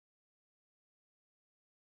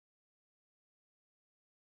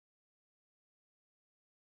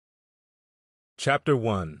Chapter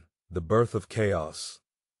 1. The Birth of Chaos.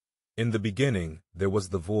 In the beginning, there was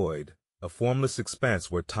the void, a formless expanse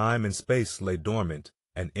where time and space lay dormant,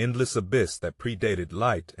 an endless abyss that predated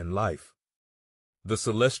light and life. The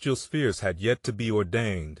celestial spheres had yet to be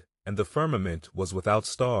ordained, and the firmament was without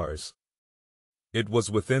stars. It was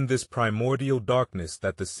within this primordial darkness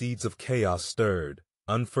that the seeds of chaos stirred,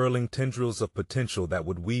 unfurling tendrils of potential that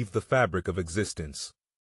would weave the fabric of existence.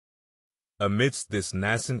 Amidst this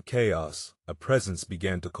nascent chaos, a presence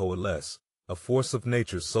began to coalesce, a force of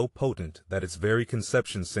nature so potent that its very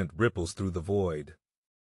conception sent ripples through the void.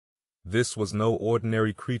 This was no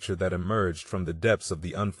ordinary creature that emerged from the depths of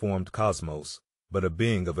the unformed cosmos, but a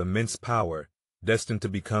being of immense power, destined to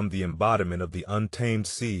become the embodiment of the untamed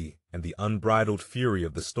sea and the unbridled fury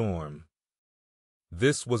of the storm.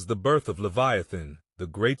 This was the birth of Leviathan, the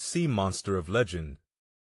great sea monster of legend.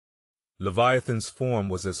 Leviathan's form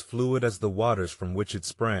was as fluid as the waters from which it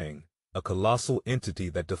sprang, a colossal entity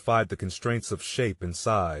that defied the constraints of shape and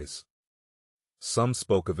size. Some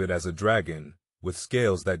spoke of it as a dragon, with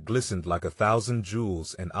scales that glistened like 1,000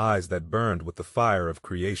 jewels and eyes that burned with the fire of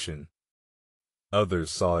creation.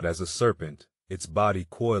 Others saw it as a serpent, its body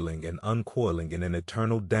coiling and uncoiling in an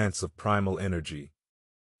eternal dance of primal energy.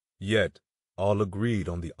 Yet, all agreed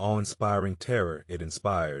on the awe-inspiring terror it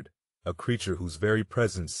inspired, a creature whose very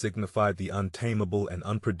presence signified the untamable and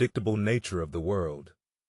unpredictable nature of the world.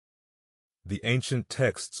 The ancient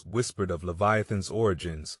texts whispered of Leviathan's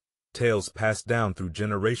origins, tales passed down through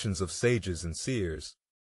generations of sages and seers.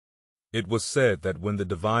 It was said that when the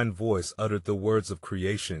divine voice uttered the words of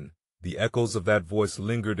creation, the echoes of that voice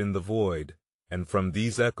lingered in the void, and from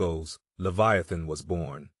these echoes, Leviathan was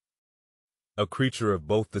born. A creature of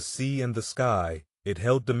both the sea and the sky, it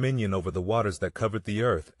held dominion over the waters that covered the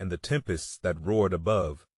earth and the tempests that roared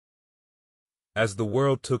above. As the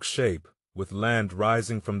world took shape, with land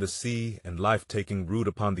rising from the sea and life taking root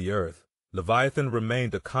upon the earth, Leviathan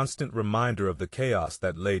remained a constant reminder of the chaos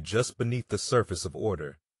that lay just beneath the surface of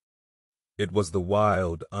order. It was the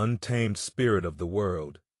wild, untamed spirit of the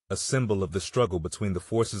world, a symbol of the struggle between the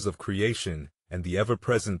forces of creation and the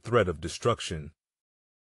ever-present threat of destruction.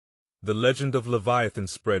 The legend of Leviathan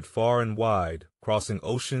spread far and wide, crossing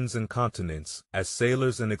oceans and continents, as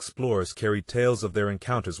sailors and explorers carried tales of their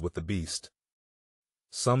encounters with the beast.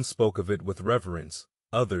 Some spoke of it with reverence,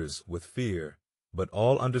 others with fear, but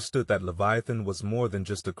all understood that Leviathan was more than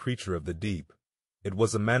just a creature of the deep. It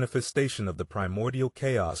was a manifestation of the primordial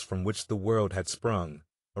chaos from which the world had sprung,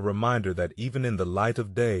 a reminder that even in the light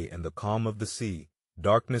of day and the calm of the sea,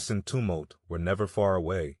 darkness and tumult were never far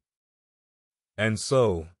away. And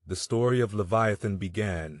so, the story of Leviathan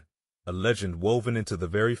began, a legend woven into the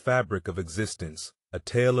very fabric of existence, a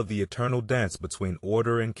tale of the eternal dance between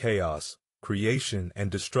order and chaos, creation and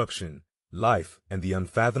destruction, life and the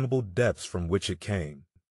unfathomable depths from which it came.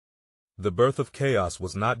 The birth of chaos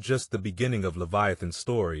was not just the beginning of Leviathan's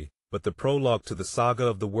story, but the prologue to the saga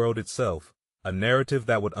of the world itself, a narrative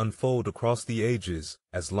that would unfold across the ages,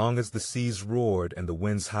 as long as the seas roared and the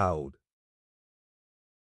winds howled.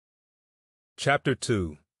 Chapter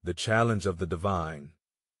 2. The Challenge of the Divine.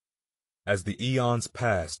 As the eons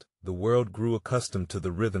passed, the world grew accustomed to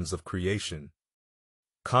the rhythms of creation.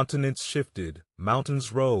 Continents shifted,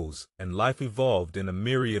 mountains rose, and life evolved in a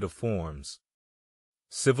myriad of forms.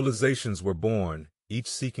 Civilizations were born, each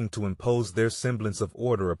seeking to impose their semblance of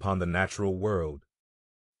order upon the natural world.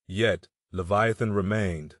 Yet, Leviathan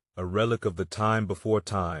remained, a relic of the time before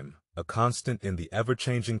time, a constant in the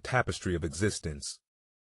ever-changing tapestry of existence.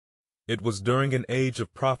 It was during an age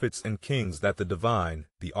of prophets and kings that the divine,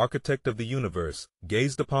 the architect of the universe,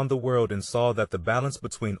 gazed upon the world and saw that the balance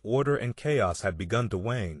between order and chaos had begun to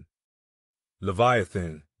wane.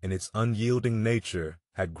 Leviathan, in its unyielding nature,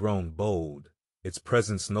 had grown bold, its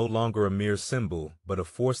presence no longer a mere symbol, but a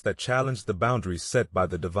force that challenged the boundaries set by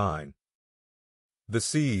the divine. The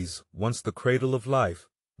seas, once the cradle of life,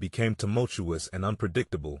 became tumultuous and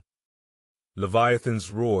unpredictable.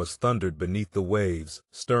 Leviathan's roars thundered beneath the waves,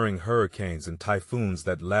 stirring hurricanes and typhoons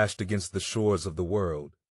that lashed against the shores of the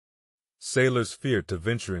world. Sailors feared to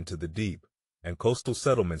venture into the deep, and coastal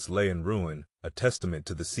settlements lay in ruin, a testament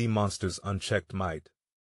to the sea monster's unchecked might.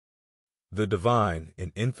 The divine,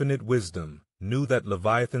 in infinite wisdom, knew that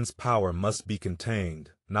Leviathan's power must be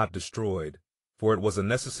contained, not destroyed, for it was a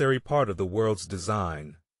necessary part of the world's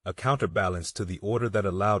design, a counterbalance to the order that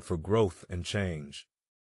allowed for growth and change.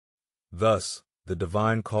 Thus, the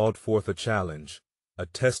divine called forth a challenge, a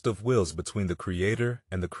test of wills between the creator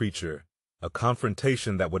and the creature, a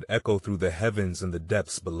confrontation that would echo through the heavens and the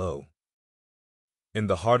depths below. In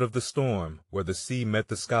the heart of the storm, where the sea met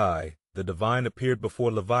the sky, the divine appeared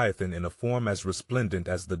before Leviathan in a form as resplendent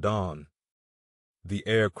as the dawn. The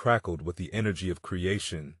air crackled with the energy of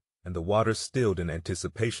creation, and the water stilled in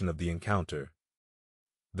anticipation of the encounter.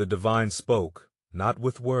 The divine spoke, not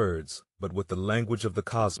with words, but with the language of the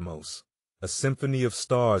cosmos, a symphony of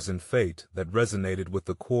stars and fate that resonated with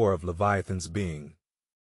the core of Leviathan's being.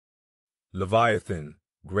 Leviathan,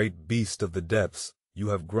 great beast of the depths, you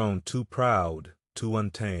have grown too proud, too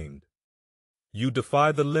untamed. You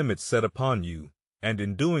defy the limits set upon you, and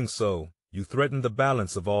in doing so, you threaten the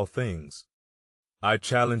balance of all things. I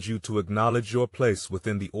challenge you to acknowledge your place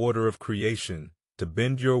within the order of creation, to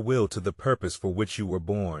bend your will to the purpose for which you were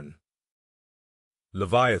born.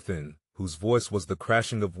 Leviathan, whose voice was the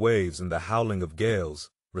crashing of waves and the howling of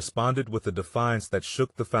gales, responded with a defiance that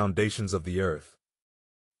shook the foundations of the earth.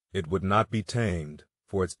 It would not be tamed,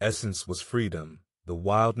 for its essence was freedom, the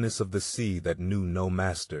wildness of the sea that knew no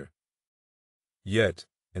master. Yet,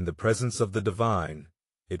 in the presence of the divine,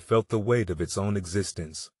 it felt the weight of its own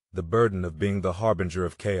existence, the burden of being the harbinger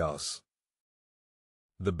of chaos.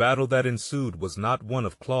 The battle that ensued was not one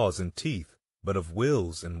of claws and teeth, but of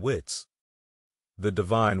wills and wits. The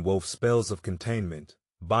divine wove spells of containment,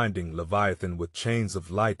 binding Leviathan with chains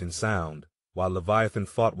of light and sound, while Leviathan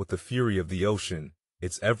fought with the fury of the ocean,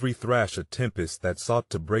 its every thrash a tempest that sought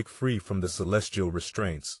to break free from the celestial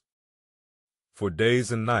restraints. For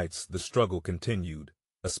days and nights the struggle continued,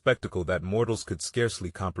 a spectacle that mortals could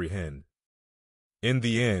scarcely comprehend. In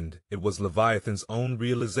the end, it was Leviathan's own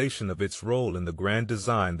realization of its role in the grand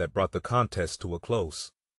design that brought the contest to a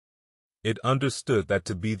close. It understood that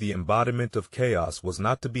to be the embodiment of chaos was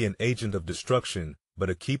not to be an agent of destruction,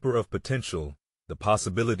 but a keeper of potential, the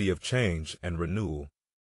possibility of change and renewal.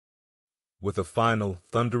 With a final,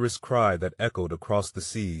 thunderous cry that echoed across the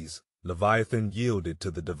seas, Leviathan yielded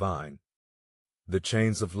to the divine. The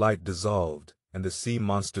chains of light dissolved, and the sea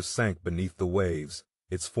monster sank beneath the waves,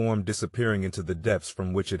 its form disappearing into the depths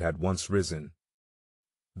from which it had once risen.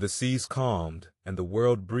 The seas calmed, and the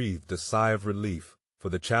world breathed a sigh of relief, for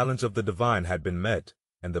the challenge of the divine had been met,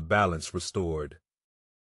 and the balance restored.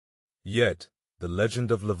 Yet, the legend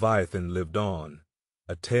of Leviathan lived on,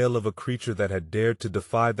 a tale of a creature that had dared to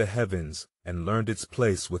defy the heavens and learned its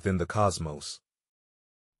place within the cosmos.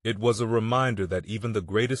 It was a reminder that even the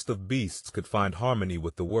greatest of beasts could find harmony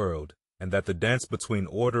with the world, and that the dance between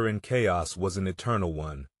order and chaos was an eternal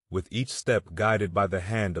one, with each step guided by the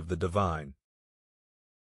hand of the divine.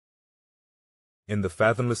 In the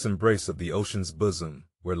fathomless embrace of the ocean's bosom,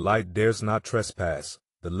 where light dares not trespass,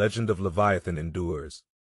 the legend of Leviathan endures.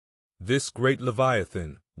 This great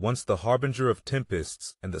Leviathan, once the harbinger of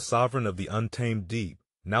tempests and the sovereign of the untamed deep,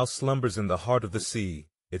 now slumbers in the heart of the sea,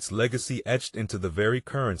 its legacy etched into the very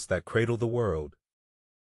currents that cradle the world.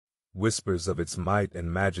 Whispers of its might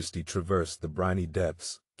and majesty traverse the briny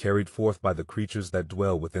depths, carried forth by the creatures that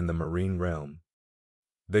dwell within the marine realm.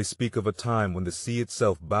 They speak of a time when the sea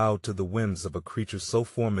itself bowed to the whims of a creature so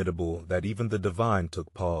formidable that even the divine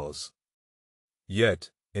took pause.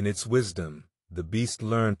 Yet, in its wisdom, the beast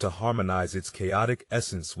learned to harmonize its chaotic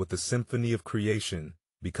essence with the symphony of creation,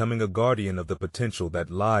 becoming a guardian of the potential that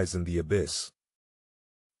lies in the abyss.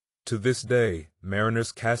 To this day,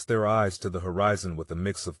 mariners cast their eyes to the horizon with a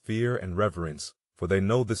mix of fear and reverence, for they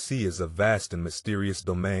know the sea is a vast and mysterious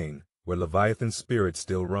domain, where Leviathan's spirit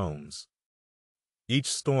still roams. Each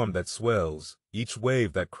storm that swells, each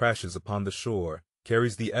wave that crashes upon the shore,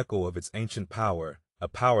 carries the echo of its ancient power, a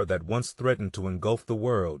power that once threatened to engulf the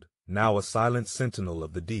world, now a silent sentinel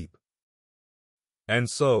of the deep. And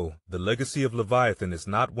so, the legacy of Leviathan is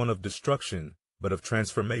not one of destruction, but of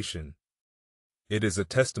transformation. It is a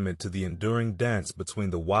testament to the enduring dance between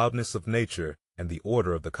the wildness of nature and the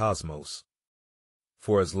order of the cosmos.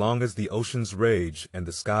 For as long as the oceans rage and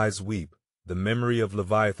the skies weep, the memory of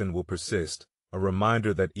Leviathan will persist, a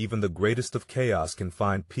reminder that even the greatest of chaos can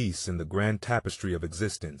find peace in the grand tapestry of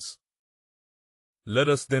existence. Let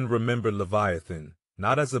us then remember Leviathan,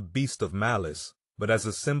 not as a beast of malice, but as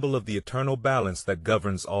a symbol of the eternal balance that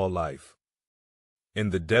governs all life. In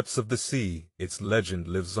the depths of the sea, its legend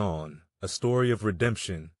lives on, a story of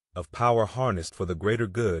redemption, of power harnessed for the greater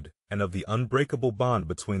good, and of the unbreakable bond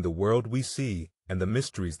between the world we see and the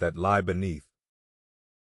mysteries that lie beneath.